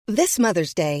This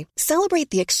Mother's Day, celebrate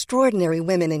the extraordinary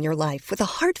women in your life with a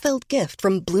heartfelt gift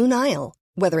from Blue Nile.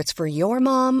 Whether it's for your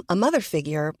mom, a mother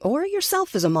figure, or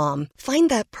yourself as a mom, find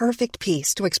that perfect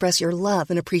piece to express your love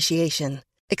and appreciation.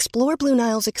 Explore Blue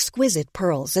Nile's exquisite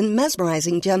pearls and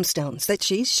mesmerizing gemstones that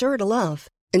she's sure to love.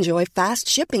 Enjoy fast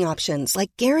shipping options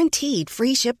like guaranteed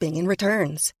free shipping and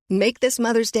returns. Make this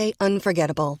Mother's Day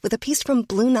unforgettable with a piece from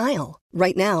Blue Nile.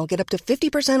 Right now, get up to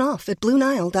 50% off at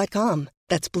BlueNile.com.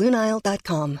 That's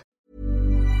BlueNile.com.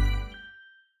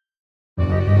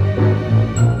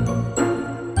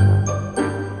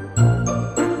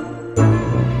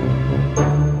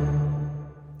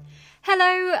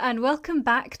 Hello and welcome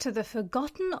back to the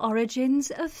Forgotten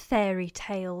Origins of Fairy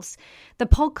Tales, the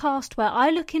podcast where I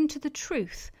look into the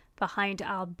truth behind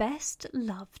our best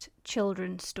loved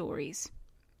children's stories.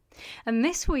 And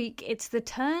this week it's the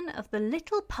turn of the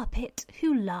little puppet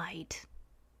who lied.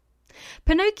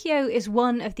 Pinocchio is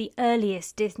one of the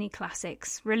earliest Disney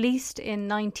classics, released in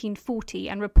 1940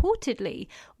 and reportedly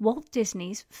Walt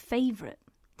Disney's favourite.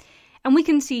 And we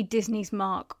can see Disney's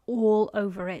mark all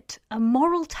over it, a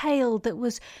moral tale that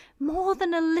was more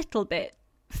than a little bit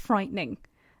frightening.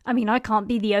 I mean, I can't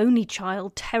be the only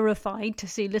child terrified to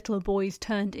see little boys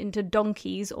turned into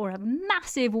donkeys or a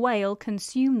massive whale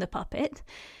consume the puppet.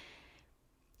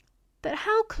 But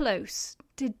how close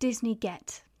did Disney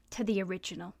get to the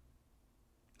original?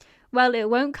 Well, it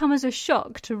won't come as a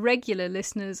shock to regular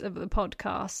listeners of the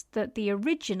podcast that the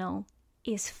original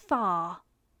is far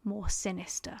more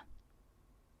sinister.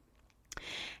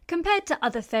 Compared to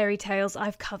other fairy tales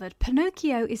I've covered,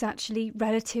 Pinocchio is actually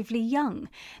relatively young,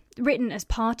 written as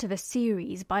part of a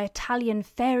series by Italian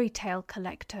fairy tale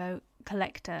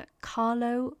collector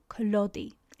Carlo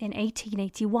Collodi in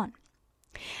 1881.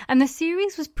 And the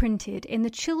series was printed in the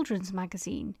children's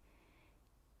magazine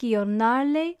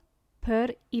Giornale per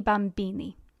I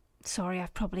Bambini. Sorry,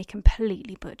 I've probably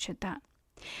completely butchered that.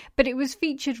 But it was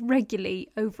featured regularly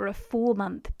over a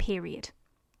 4-month period.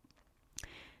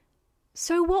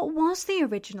 So what was the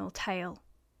original tale?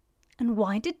 And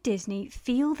why did Disney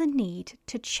feel the need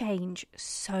to change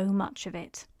so much of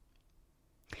it?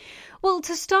 Well,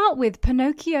 to start with,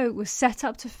 Pinocchio was set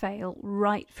up to fail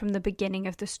right from the beginning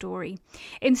of the story.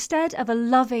 Instead of a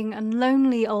loving and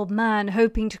lonely old man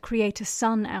hoping to create a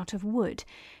son out of wood,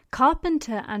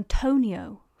 carpenter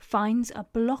Antonio finds a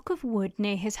block of wood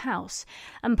near his house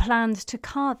and plans to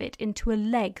carve it into a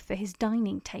leg for his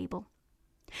dining table.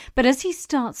 But as he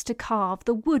starts to carve,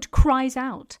 the wood cries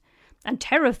out, and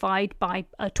terrified by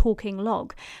a talking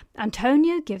log,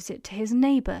 Antonio gives it to his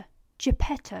neighbour,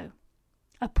 Geppetto,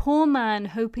 a poor man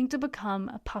hoping to become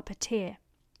a puppeteer.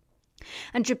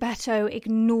 And Geppetto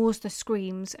ignores the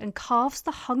screams and carves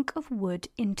the hunk of wood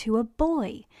into a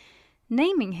boy,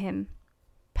 naming him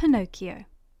Pinocchio.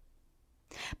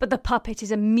 But the puppet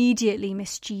is immediately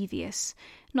mischievous,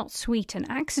 not sweet and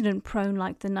accident-prone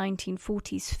like the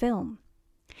 1940s film.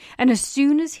 And as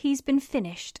soon as he's been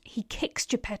finished, he kicks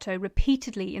Geppetto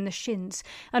repeatedly in the shins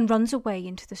and runs away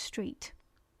into the street.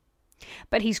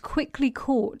 But he's quickly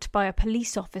caught by a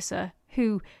police officer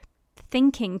who,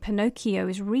 thinking Pinocchio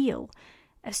is real,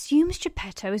 assumes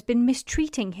Geppetto has been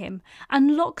mistreating him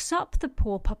and locks up the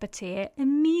poor puppeteer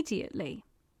immediately.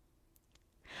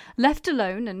 Left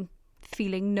alone and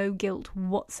feeling no guilt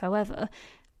whatsoever,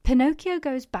 Pinocchio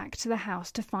goes back to the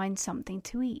house to find something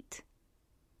to eat.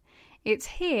 It's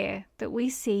here that we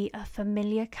see a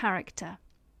familiar character,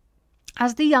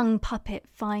 as the young puppet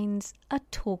finds a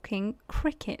talking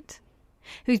cricket,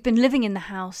 who's been living in the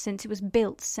house since it was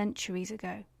built centuries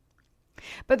ago.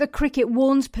 But the cricket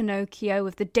warns Pinocchio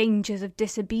of the dangers of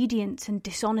disobedience and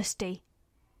dishonesty.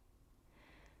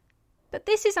 But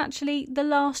this is actually the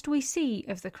last we see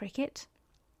of the cricket,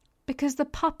 because the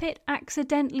puppet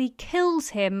accidentally kills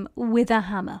him with a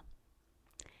hammer.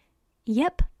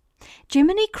 Yep.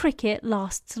 Jiminy Cricket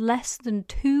lasts less than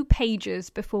 2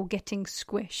 pages before getting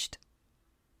squished.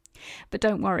 But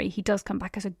don't worry, he does come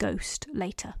back as a ghost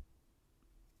later.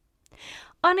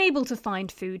 Unable to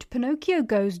find food, Pinocchio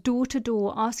goes door to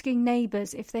door asking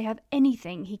neighbours if they have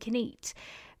anything he can eat,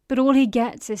 but all he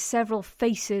gets is several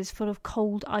faces full of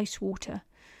cold ice water.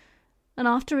 And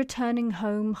after returning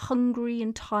home, hungry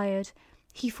and tired,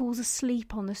 he falls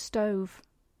asleep on the stove,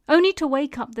 only to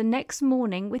wake up the next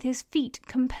morning with his feet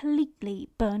completely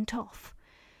burnt off.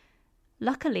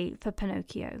 Luckily for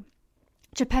Pinocchio,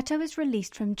 Geppetto is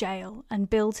released from jail and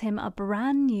builds him a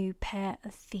brand new pair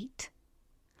of feet.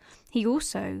 He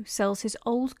also sells his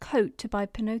old coat to buy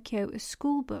Pinocchio a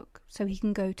school book so he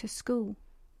can go to school.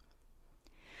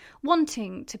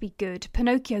 Wanting to be good,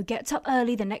 Pinocchio gets up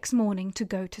early the next morning to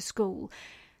go to school.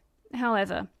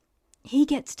 However, He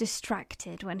gets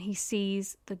distracted when he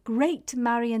sees the Great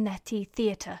Marionette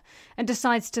Theatre and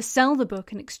decides to sell the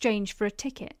book in exchange for a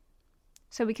ticket.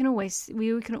 So we can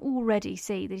already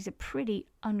see that he's a pretty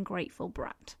ungrateful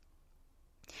brat.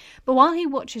 But while he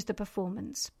watches the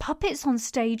performance, puppets on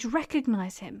stage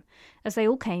recognise him, as they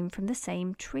all came from the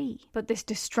same tree. But this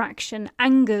distraction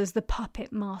angers the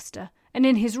puppet master, and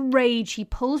in his rage he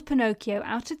pulls Pinocchio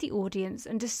out of the audience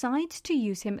and decides to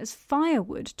use him as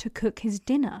firewood to cook his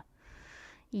dinner.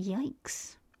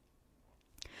 Yikes.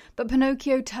 But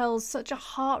Pinocchio tells such a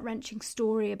heart-wrenching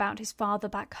story about his father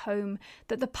back home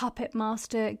that the puppet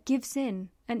master gives in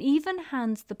and even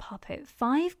hands the puppet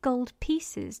 5 gold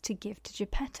pieces to give to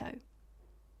Geppetto.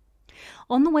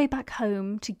 On the way back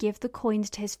home to give the coins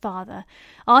to his father,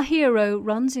 our hero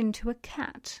runs into a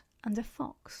cat and a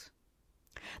fox.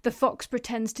 The fox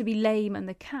pretends to be lame and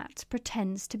the cat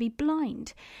pretends to be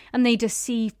blind, and they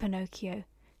deceive Pinocchio,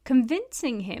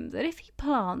 convincing him that if he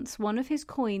plants one of his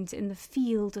coins in the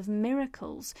field of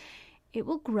miracles, it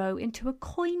will grow into a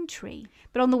coin tree.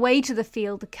 But on the way to the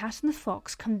field, the cat and the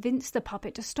fox convince the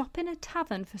puppet to stop in a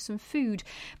tavern for some food.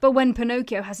 But when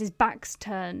Pinocchio has his back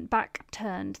turned,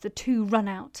 the two run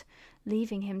out,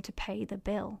 leaving him to pay the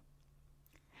bill.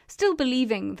 Still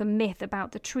believing the myth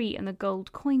about the tree and the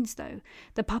gold coins, though,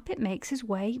 the puppet makes his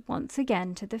way once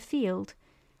again to the field.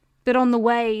 But on the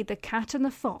way, the cat and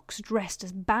the fox, dressed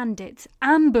as bandits,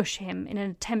 ambush him in an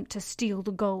attempt to steal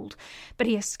the gold, but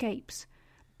he escapes,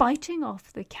 biting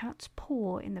off the cat's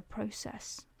paw in the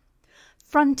process.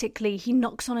 Frantically, he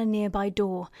knocks on a nearby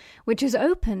door, which is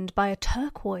opened by a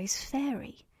turquoise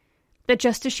fairy. But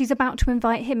just as she's about to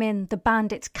invite him in, the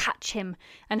bandits catch him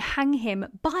and hang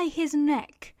him by his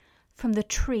neck from the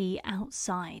tree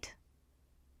outside.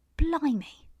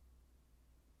 Blimey.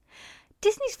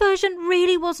 Disney's version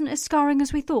really wasn't as scarring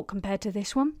as we thought compared to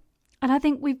this one, and I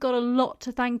think we've got a lot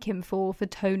to thank him for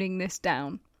toning this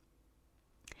down.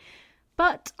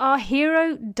 But our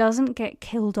hero doesn't get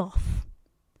killed off.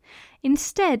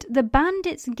 Instead, the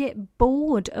bandits get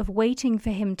bored of waiting for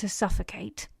him to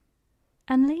suffocate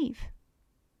and leave.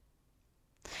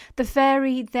 The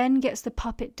fairy then gets the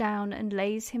puppet down and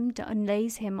lays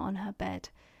him on her bed.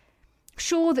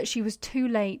 Sure that she was too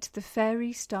late, the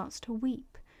fairy starts to weep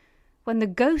when the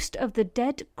ghost of the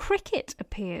dead cricket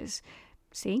appears.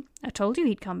 See, I told you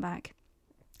he'd come back.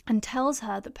 And tells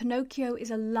her that Pinocchio is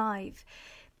alive,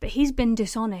 but he's been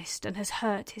dishonest and has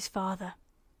hurt his father.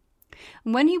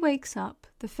 And when he wakes up,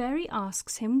 the fairy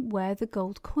asks him where the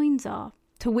gold coins are,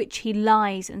 to which he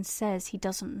lies and says he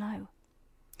doesn't know.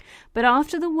 But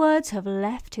after the words have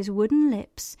left his wooden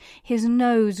lips, his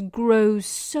nose grows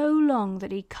so long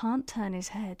that he can't turn his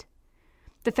head.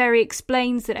 The fairy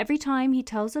explains that every time he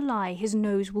tells a lie, his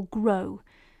nose will grow,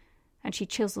 and she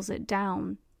chisels it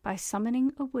down by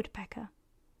summoning a woodpecker.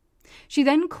 She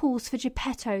then calls for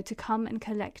Geppetto to come and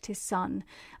collect his son,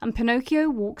 and Pinocchio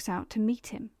walks out to meet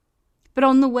him. But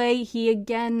on the way, he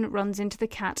again runs into the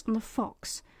cat and the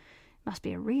fox. Must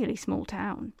be a really small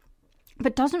town.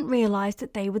 But doesn't realise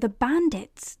that they were the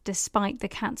bandits, despite the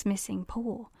cat's missing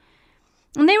paw.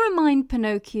 And they remind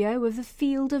Pinocchio of the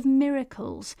field of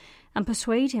miracles and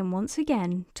persuade him once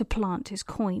again to plant his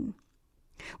coin.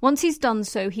 Once he's done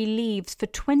so, he leaves for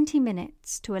 20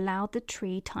 minutes to allow the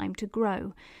tree time to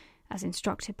grow, as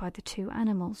instructed by the two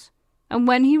animals. And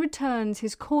when he returns,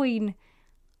 his coin,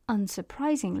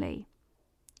 unsurprisingly,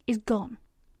 is gone.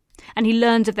 And he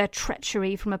learns of their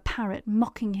treachery from a parrot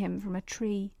mocking him from a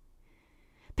tree.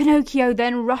 Pinocchio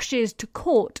then rushes to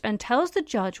court and tells the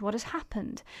judge what has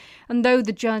happened, and though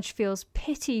the judge feels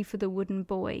pity for the wooden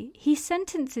boy, he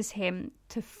sentences him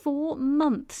to 4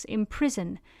 months in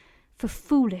prison for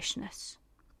foolishness.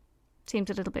 Seems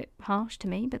a little bit harsh to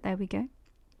me, but there we go.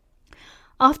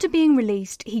 After being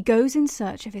released, he goes in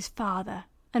search of his father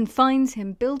and finds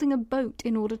him building a boat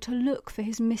in order to look for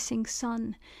his missing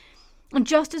son. And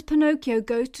just as Pinocchio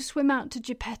goes to swim out to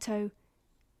Geppetto,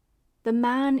 the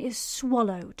man is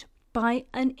swallowed by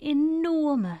an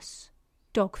enormous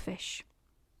dogfish.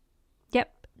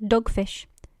 Yep, dogfish,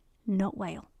 not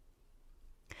whale.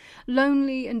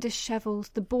 Lonely and dishevelled,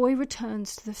 the boy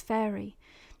returns to the fairy,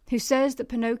 who says that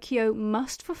Pinocchio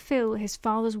must fulfill his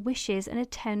father's wishes and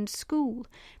attend school,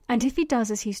 and if he does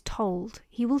as he's told,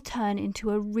 he will turn into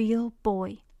a real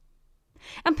boy.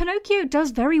 And Pinocchio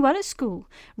does very well at school,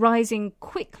 rising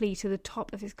quickly to the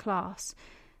top of his class.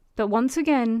 But once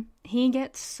again, he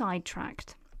gets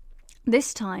sidetracked,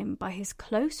 this time by his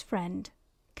close friend,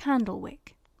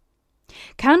 Candlewick.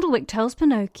 Candlewick tells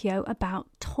Pinocchio about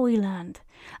Toyland,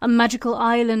 a magical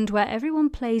island where everyone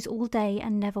plays all day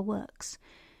and never works.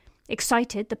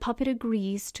 Excited, the puppet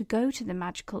agrees to go to the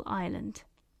magical island.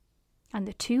 and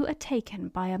the two are taken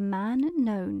by a man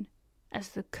known as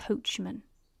the Coachman,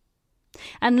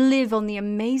 and live on the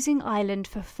amazing island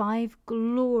for 5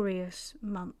 glorious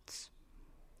months.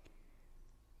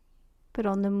 But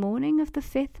on the morning of the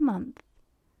 5th month,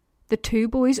 the 2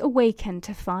 boys awaken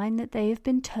to find that they have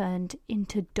been turned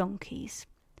into donkeys.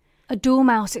 A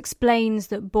dormouse explains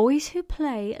that boys who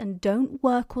play and don't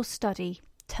work or study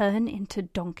turn into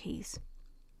donkeys.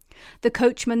 The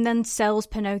coachman then sells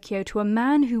Pinocchio to a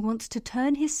man who wants to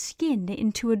turn his skin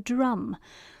into a drum,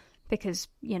 because,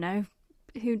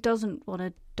 who doesn't want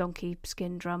a donkey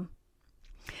skin drum?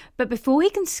 But before he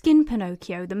can skin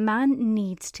Pinocchio, the man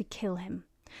needs to kill him,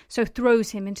 so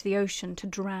throws him into the ocean to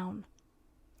drown.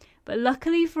 But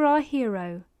luckily for our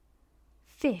hero,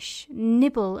 fish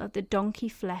nibble at the donkey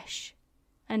flesh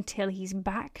until he's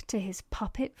back to his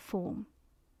puppet form.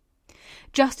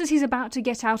 Just as he's about to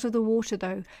get out of the water,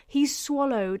 though, he's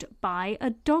swallowed by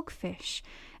a dogfish,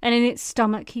 and in its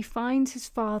stomach he finds his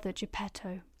father,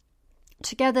 Geppetto.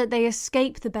 Together they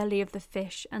escape the belly of the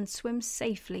fish and swim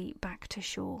safely back to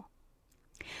shore.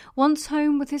 Once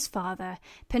home with his father,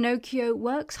 Pinocchio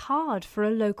works hard for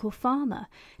a local farmer,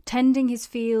 tending his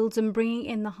fields and bringing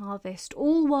in the harvest,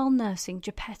 all while nursing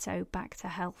Geppetto back to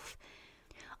health.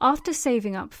 After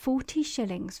saving up 40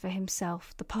 shillings for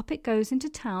himself, the puppet goes into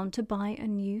town to buy a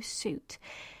new suit.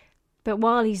 But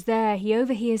while he's there, he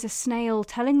overhears a snail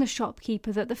telling the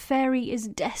shopkeeper that the fairy is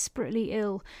desperately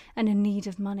ill and in need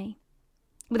of money.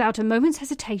 Without a moment's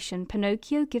hesitation,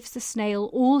 Pinocchio gives the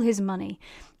snail all his money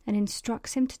and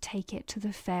instructs him to take it to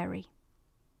the fairy.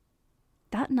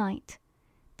 That night,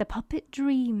 the puppet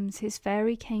dreams his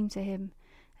fairy came to him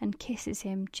and kisses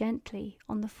him gently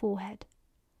on the forehead.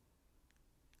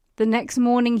 The next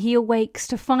morning he awakes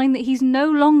to find that he's no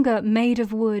longer made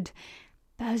of wood,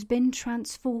 but has been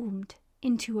transformed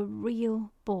into a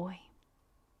real boy.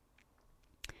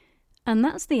 And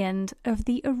that's the end of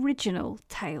the original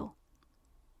tale.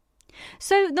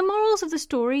 So the morals of the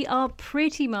story are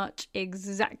pretty much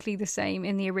exactly the same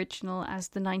in the original as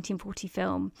the 1940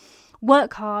 film.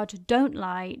 Work hard, don't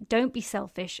lie, don't be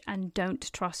selfish, and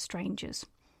don't trust strangers.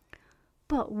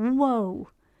 But whoa!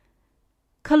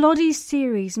 Collodi's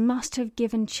series must have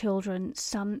given children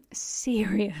some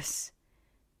serious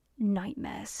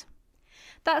nightmares.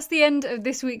 That's the end of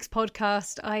this week's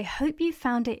podcast. I hope you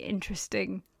found it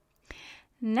interesting.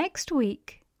 Next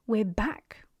week, we're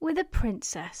back with a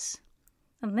princess.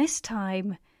 And this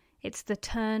time, it's the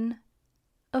turn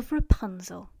of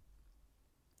Rapunzel.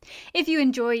 If you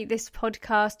enjoy this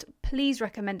podcast, please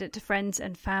recommend it to friends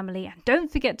and family, and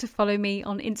don't forget to follow me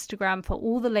on Instagram for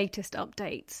all the latest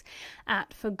updates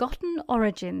at Forgotten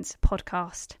Origins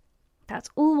Podcast. That's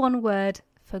all one word,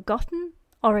 Forgotten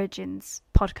Origins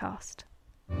Podcast.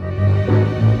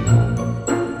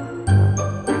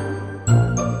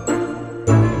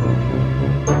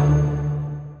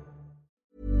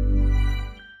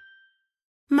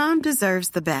 Mom deserves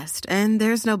the best, and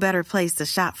there's no better place to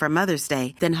shop for Mother's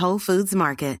Day than Whole Foods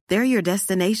Market. They're your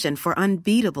destination for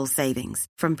unbeatable savings,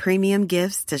 from premium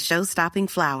gifts to show-stopping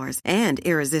flowers and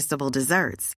irresistible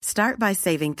desserts. Start by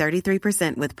saving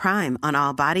 33% with Prime on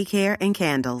all body care and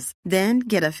candles. Then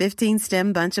get a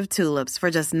 15-stem bunch of tulips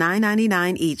for just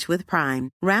 $9.99 each with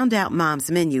Prime. Round out Mom's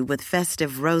menu with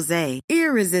festive rosé,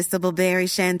 irresistible berry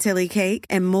chantilly cake,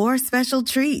 and more special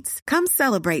treats. Come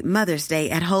celebrate Mother's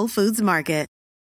Day at Whole Foods Market.